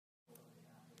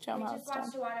Show them how it's done. We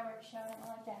just watched a waterworks show and I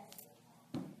like that.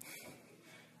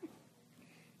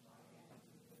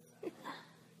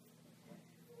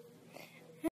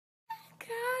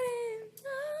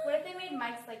 What if they made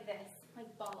mics like this?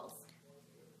 Like balls.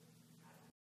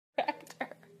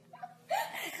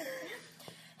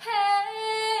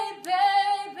 Hey,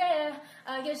 baby,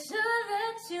 I guess sure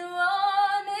that you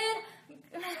want it.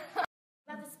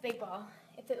 Not this big ball.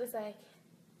 If it was like,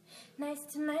 nice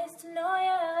to know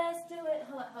you, let's do it.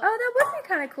 Hold on. Oh, that would be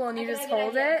kind of cool, and you just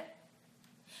hold it.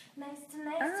 Nice to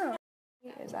know. She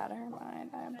is out of her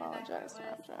mind. I apologize,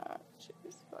 Snapchat.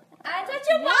 She's fucking. I thought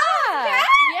you was.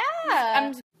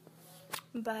 Yeah.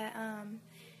 But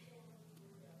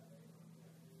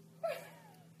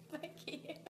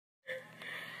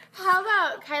How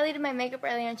about Kylie did my makeup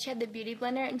earlier and she had the beauty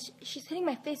blender and she's hitting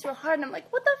my face real hard and I'm like,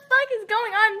 what the fuck is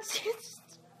going on?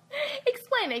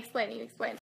 Explain.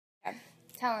 Okay.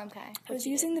 Tell him, Kai. I was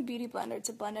using the beauty blender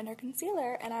to blend in her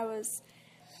concealer, and I was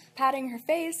patting her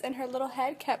face, and her little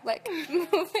head kept like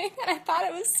moving, and I thought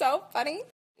it was so funny.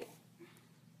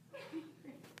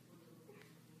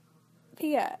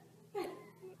 Yeah.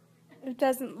 It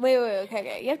doesn't. Wait.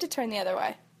 Okay. You have to turn the other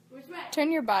way. Which way?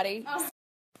 Turn your body. Oh.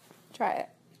 Try it.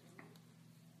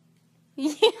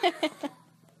 Yeah.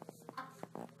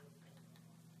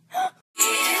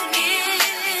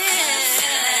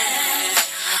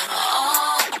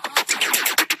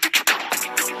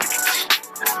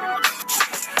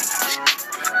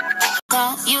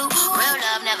 You real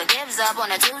love never gives up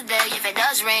on a Tuesday. If it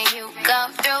does ring, you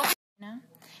come through. No.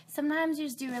 Sometimes you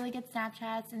just do really good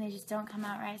Snapchats and they just don't come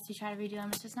out right, so you try to redo them.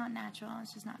 It's just not natural.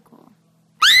 It's just not cool.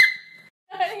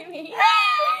 You know what I mean? You know what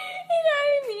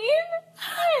I mean?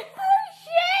 Oh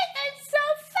shit, that's so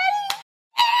funny.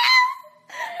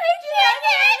 I can't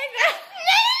get it.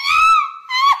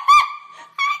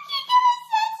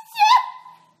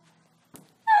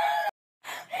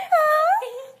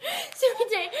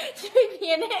 Should we be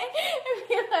in it and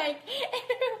be like,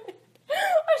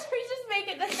 or should we just make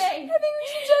it the thing? I think we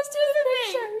should just do the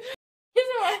picture.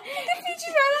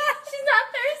 She's not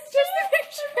thirsty. Just the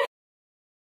picture.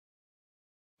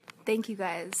 Thank you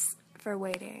guys for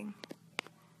waiting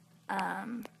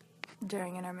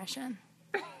during intermission.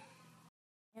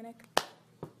 Panic.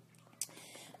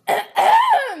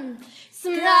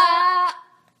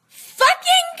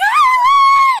 Fucking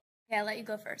Kylie! Okay, I'll let you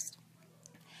go first.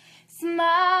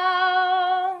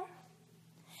 Smile.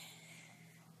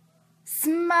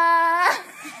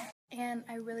 And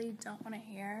I really don't want to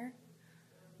hear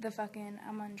the fucking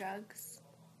I'm on drugs,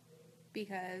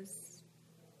 because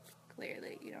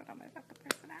clearly you don't know my fucking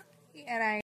personality. And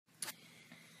I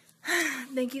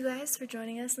thank you guys for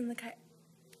joining us in the I'm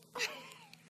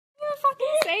gonna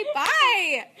fucking say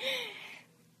bye.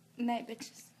 Night,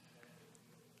 bitches.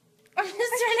 I'm just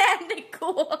trying to end it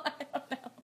cool. I don't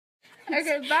know.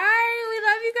 Okay, bye. We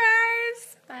love you guys.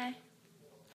 Bye.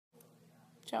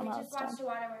 Show them We how just it's done. watched a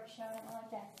waterworks show and I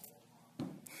like that.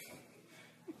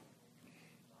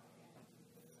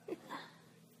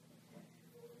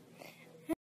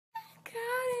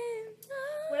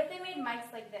 What if they made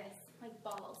mics like this? Like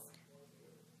balls.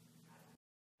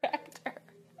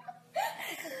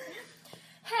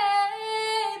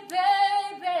 Hey,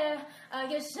 baby, I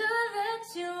guess sure that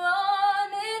you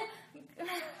want it.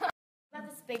 Not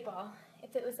this big ball.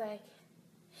 If it was like,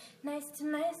 nice to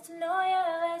know you,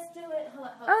 let's do it. Hold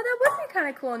on. Oh, that would be kind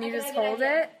of cool, and you just hold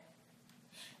it.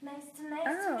 Nice to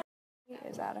know. She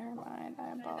is out of her mind.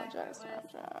 I apologize,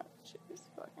 Snapchat. She's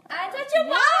fucking. I thought you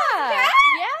was.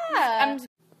 Yeah.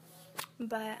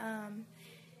 But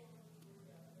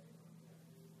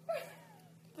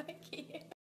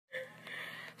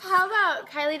How about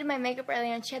Kylie did my makeup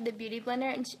earlier and she had the beauty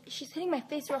blender and she's hitting my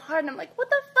face real hard and I'm like, what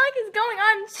the fuck is going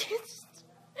on?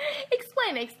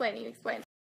 Explain.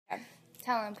 Okay.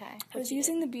 Tell him, Kai. I was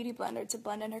using the beauty blender to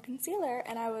blend in her concealer,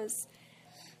 and I was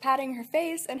patting her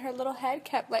face, and her little head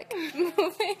kept like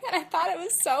moving, and I thought it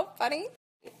was so funny.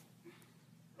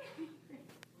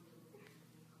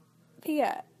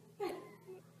 Yeah.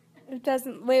 It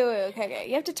doesn't. Wait. Okay.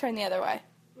 You have to turn the other way.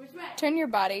 Which way? Turn your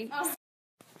body. Oh.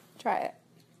 Try it.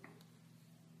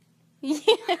 Yeah.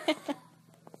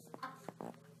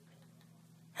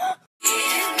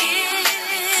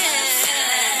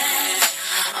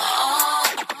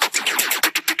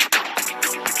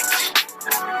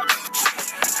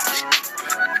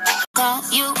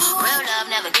 You real love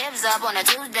never gives up on a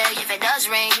Tuesday. If it does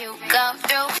ring, you come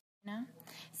through. No.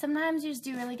 Sometimes you just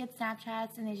do really good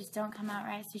Snapchats and they just don't come out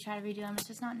right, so you try to redo them. It's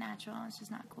just not natural. It's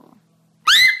just not cool.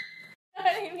 You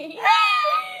know what I mean? You know what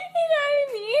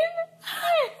I mean?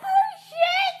 Oh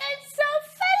shit, that's so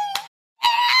funny.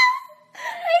 I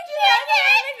can't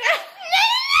get it.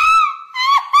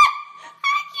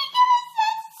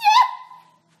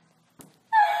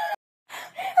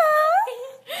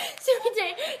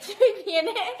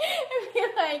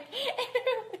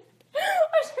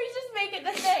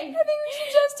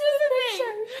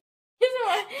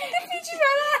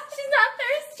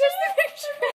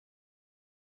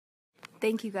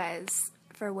 Thank you guys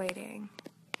for waiting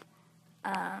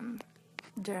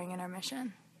during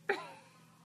intermission.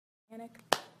 Panic.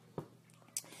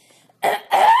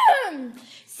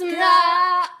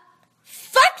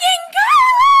 Fucking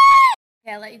Kylie!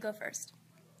 Okay, I'll let you go first.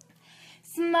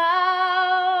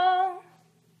 Smile.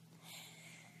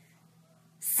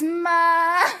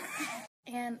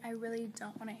 And I really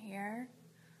don't want to hear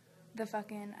the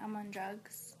fucking I'm on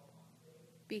drugs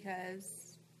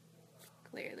because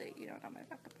clearly you don't know my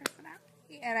fucking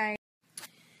personality. And I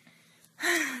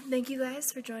thank you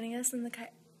guys for joining us in the I'm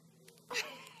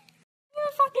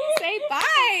gonna fucking say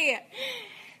bye.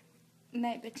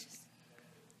 Night, bitches.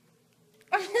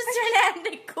 I'm just trying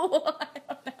to act cool. I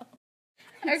don't know.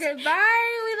 Okay,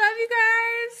 bye. We love you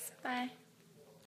guys. Bye.